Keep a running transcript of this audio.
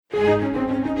The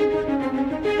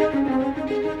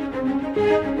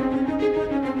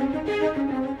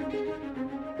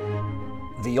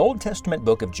Old Testament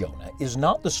book of Jonah is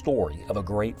not the story of a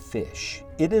great fish.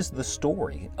 It is the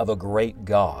story of a great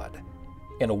God.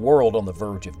 In a world on the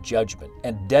verge of judgment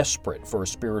and desperate for a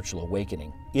spiritual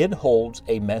awakening, it holds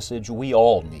a message we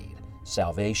all need.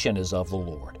 Salvation is of the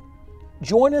Lord.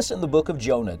 Join us in the book of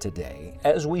Jonah today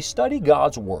as we study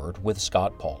God's Word with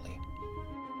Scott Pauley.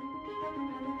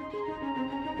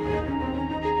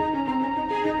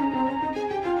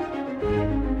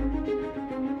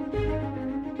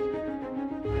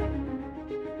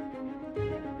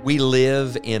 We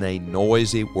live in a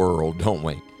noisy world, don't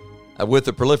we? With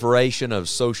the proliferation of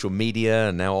social media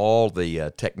and now all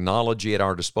the technology at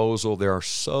our disposal, there are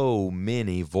so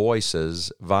many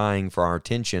voices vying for our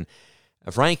attention.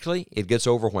 Frankly, it gets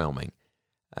overwhelming.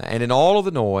 And in all of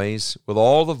the noise, with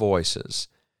all the voices,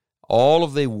 all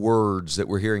of the words that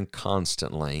we're hearing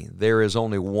constantly, there is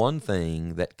only one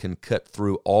thing that can cut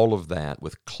through all of that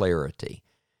with clarity,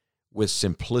 with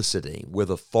simplicity, with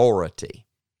authority.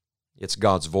 It's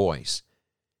God's voice.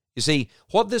 You see,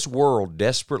 what this world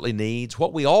desperately needs,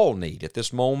 what we all need at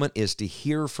this moment, is to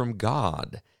hear from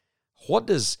God. What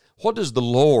does the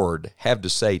Lord have to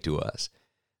say to us?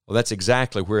 Well, that's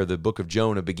exactly where the book of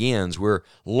Jonah begins. We're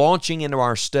launching into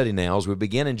our study now as we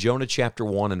begin in Jonah chapter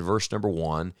 1 and verse number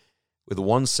 1 with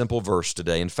one simple verse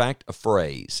today. In fact, a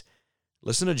phrase.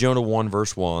 Listen to Jonah 1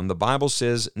 verse 1. The Bible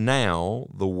says, "Now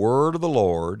the word of the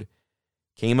Lord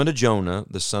came unto Jonah,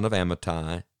 the son of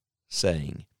Amittai,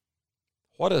 saying."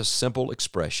 What a simple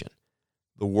expression.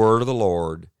 The word of the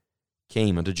Lord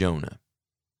came unto Jonah.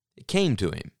 It came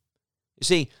to him. You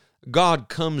see, God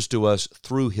comes to us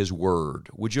through His Word.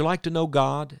 Would you like to know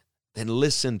God? Then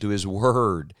listen to His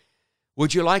Word.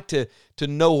 Would you like to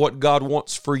know what God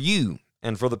wants for you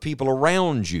and for the people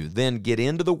around you? Then get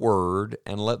into the Word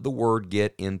and let the Word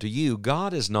get into you.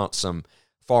 God is not some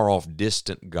far-off,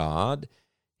 distant God.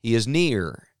 He is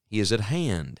near. He is at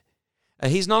hand.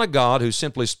 He's not a God who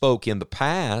simply spoke in the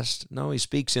past. No, He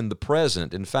speaks in the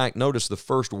present. In fact, notice the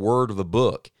first word of the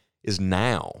book is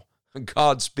now.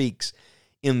 God speaks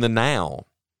in the now.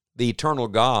 The eternal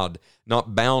God,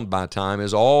 not bound by time,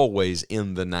 is always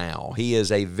in the now. He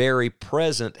is a very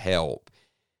present help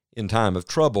in time of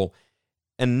trouble.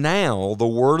 And now the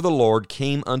word of the Lord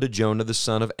came unto Jonah the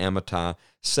son of Amittai,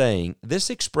 saying, this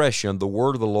expression, the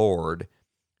word of the Lord,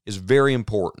 is very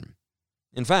important.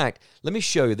 In fact, let me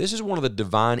show you, this is one of the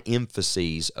divine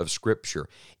emphases of Scripture.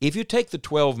 If you take the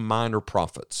 12 minor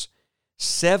prophets,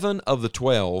 7 of the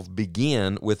 12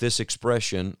 begin with this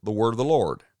expression, the word of the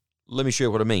Lord. Let me show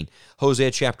you what I mean.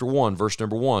 Hosea chapter 1, verse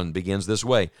number 1 begins this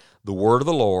way, the word of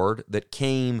the Lord that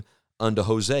came unto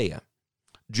Hosea.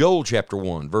 Joel chapter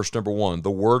 1, verse number 1, the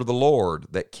word of the Lord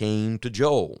that came to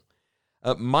Joel.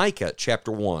 Micah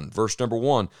chapter 1, verse number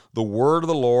 1, the word of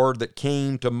the Lord that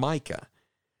came to Micah.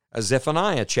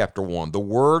 Zephaniah chapter 1, the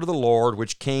word of the Lord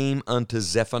which came unto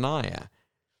Zephaniah.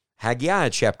 Haggai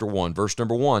chapter 1, verse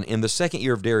number 1, in the 2nd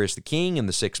year of Darius the king, in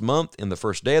the 6th month, in the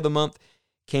 1st day of the month,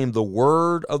 came the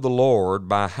word of the Lord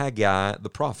by Haggai the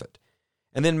prophet.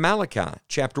 And then Malachi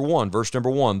chapter 1, verse number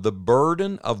 1, the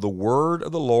burden of the word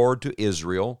of the Lord to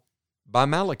Israel by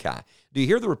Malachi. Do you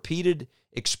hear the repeated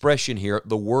expression here,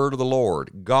 the word of the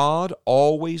Lord? God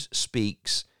always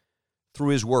speaks through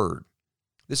His word.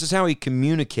 This is how He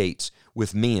communicates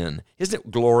with men. Isn't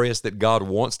it glorious that God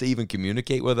wants to even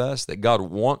communicate with us, that God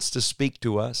wants to speak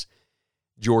to us?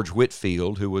 George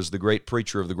Whitefield, who was the great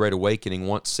preacher of the Great Awakening,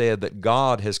 once said that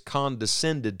God has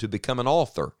condescended to become an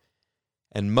author,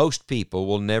 and most people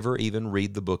will never even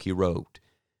read the book he wrote.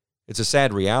 It's a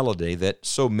sad reality that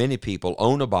so many people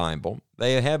own a Bible,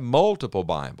 they have multiple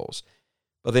Bibles,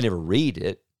 but they never read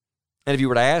it. And if you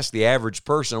were to ask the average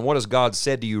person, what has God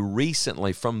said to you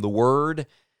recently from the Word?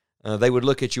 They would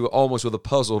look at you almost with a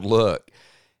puzzled look.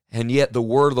 And yet the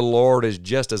word of the Lord is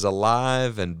just as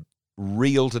alive and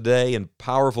real today and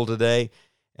powerful today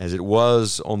as it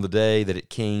was on the day that it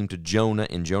came to Jonah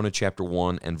in Jonah chapter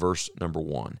 1 and verse number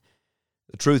 1.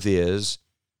 The truth is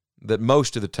that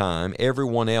most of the time,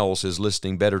 everyone else is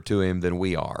listening better to him than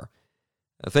we are.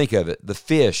 Think of it, the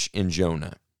fish in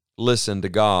Jonah listened to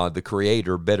God, the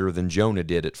Creator, better than Jonah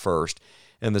did at first.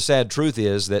 And the sad truth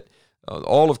is that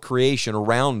all of creation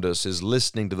around us is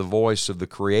listening to the voice of the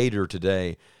Creator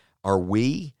today. Are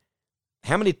we?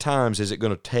 How many times is it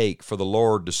going to take for the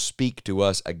Lord to speak to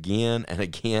us again and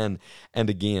again and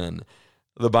again?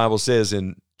 The Bible says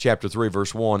in chapter 3,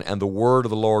 verse 1, and the word of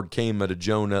the Lord came unto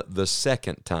Jonah the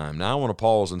second time. Now, I want to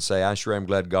pause and say, I sure am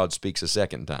glad God speaks a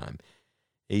second time.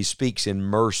 He speaks in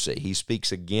mercy. He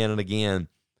speaks again and again.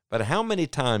 But how many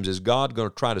times is God going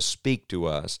to try to speak to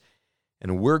us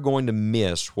and we're going to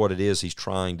miss what it is He's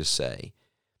trying to say?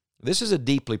 This is a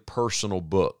deeply personal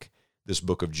book, this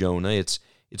book of Jonah.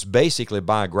 It's basically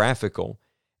biographical,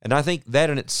 and I think that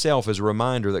in itself is a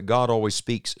reminder that God always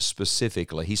speaks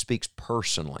specifically. He speaks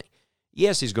personally.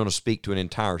 Yes, He's going to speak to an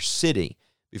entire city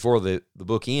before the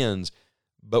book ends,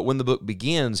 but when the book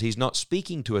begins, He's not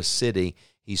speaking to a city,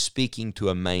 He's speaking to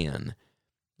a man.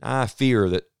 I fear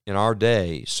that in our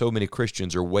day, so many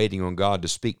Christians are waiting on God to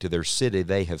speak to their city,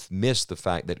 they have missed the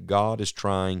fact that God is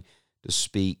trying to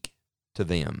speak to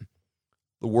them.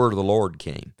 The word of the Lord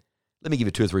came. Let me give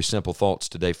you 2 or 3 simple thoughts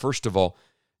today. First of all,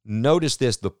 notice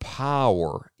this: the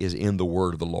power is in the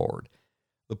word of the Lord.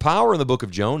 The power in the book of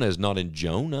Jonah is not in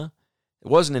Jonah. It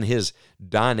wasn't in his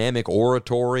dynamic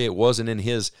oratory. It wasn't in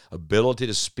his ability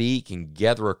to speak and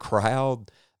gather a crowd.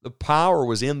 The power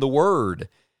was in the word.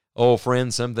 Oh,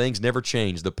 friends, some things never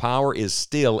change. The power is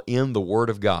still in the Word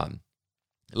of God.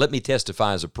 Let me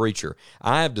testify as a preacher.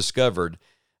 I have discovered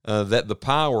that the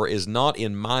power is not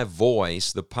in my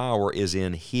voice. The power is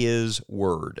in His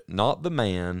Word. Not the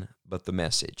man, but the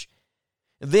message.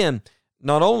 And then,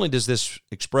 not only does this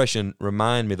expression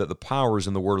remind me that the power is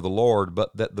in the Word of the Lord,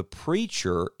 but that the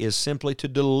preacher is simply to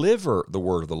deliver the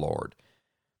Word of the Lord.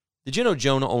 Did you know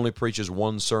Jonah only preaches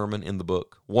one sermon in the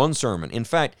book? One sermon. In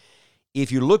fact, if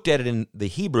you looked at it in the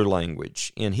Hebrew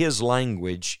language, in his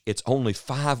language, it's only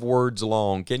 5 words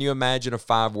long. Can you imagine a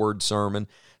 5-word sermon?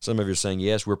 Some of you are saying,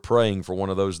 yes, we're praying for one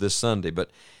of those this Sunday. But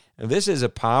this is a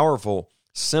powerful,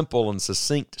 simple, and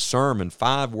succinct sermon,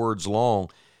 5 words long,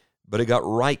 but it got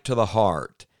right to the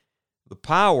heart. The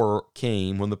power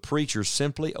came when the preacher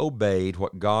simply obeyed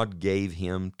what God gave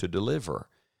him to deliver.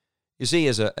 You see,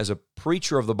 as a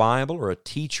preacher of the Bible or a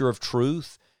teacher of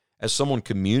truth, as someone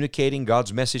communicating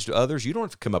God's message to others, you don't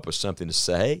have to come up with something to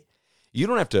say. You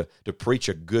don't have to preach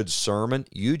a good sermon.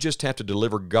 You just have to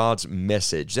deliver God's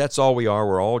message. That's all we are.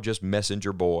 We're all just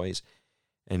messenger boys.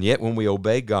 And yet when we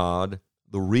obey God,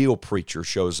 the real preacher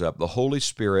shows up. The Holy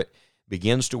Spirit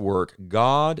begins to work.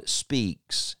 God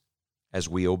speaks as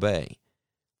we obey.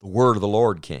 The word of the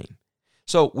Lord came.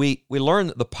 So we learn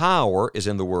that the power is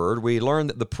in the word. We learn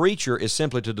that the preacher is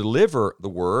simply to deliver the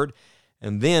word.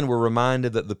 And then we're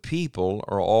reminded that the people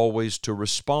are always to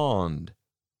respond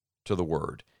to the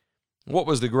word. What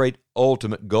was the great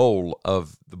ultimate goal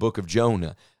of the book of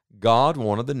Jonah? God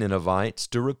wanted the Ninevites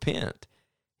to repent.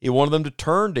 He wanted them to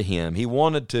turn to Him. He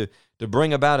wanted to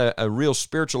bring about a real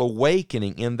spiritual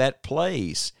awakening in that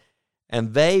place.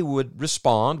 And they would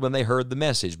respond when they heard the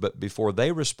message. But before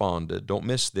they responded, don't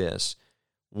miss this,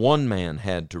 one man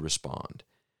had to respond.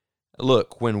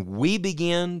 Look, when we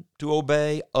begin to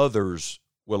obey, others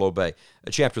will obey.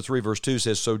 Chapter 3, verse 2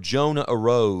 says, So Jonah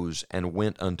arose and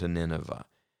went unto Nineveh.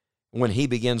 When he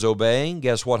begins obeying,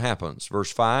 guess what happens?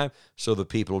 Verse 5, So the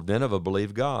people of Nineveh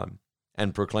believed God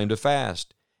and proclaimed a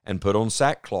fast and put on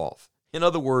sackcloth. In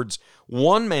other words,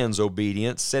 one man's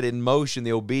obedience set in motion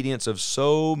the obedience of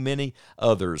so many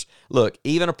others. Look,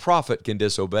 even a prophet can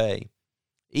disobey.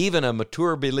 Even a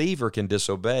mature believer can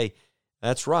disobey.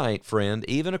 That's right, friend.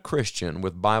 Even a Christian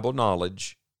with Bible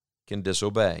knowledge can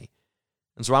disobey.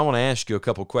 And so I want to ask you a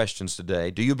couple questions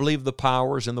today. Do you believe the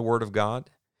power is in the Word of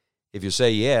God? If you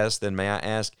say yes, then may I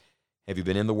ask, have you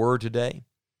been in the Word today?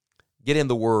 Get in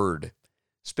the Word.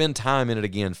 Spend time in it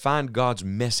again. Find God's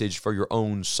message for your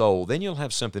own soul. Then you'll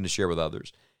have something to share with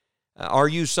others. Are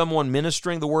you someone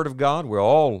ministering the Word of God? We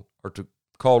all are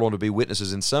called on to be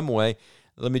witnesses in some way.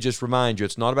 Let me just remind you,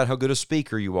 it's not about how good a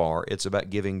speaker you are. It's about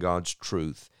giving God's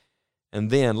truth. And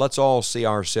then let's all see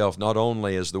ourselves not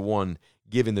only as the one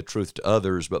giving the truth to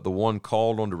others, but the one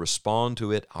called on to respond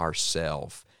to it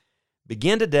ourselves.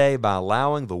 Begin today by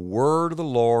allowing the word of the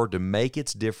Lord to make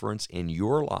its difference in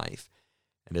your life.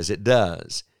 And as it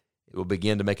does, it will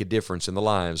begin to make a difference in the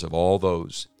lives of all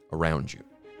those around you.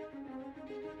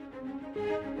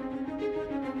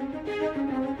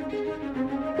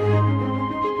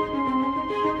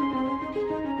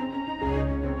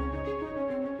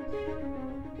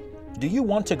 Do you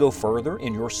want to go further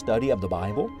in your study of the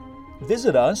Bible?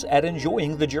 Visit us at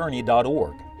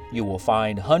enjoyingthejourney.org. You will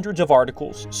find hundreds of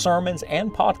articles, sermons,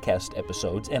 and podcast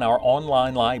episodes in our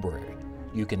online library.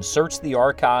 You can search the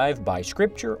archive by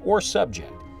scripture or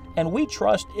subject, and we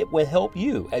trust it will help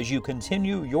you as you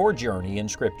continue your journey in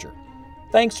Scripture.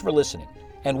 Thanks for listening,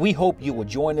 and we hope you will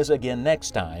join us again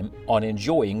next time on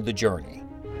Enjoying the Journey.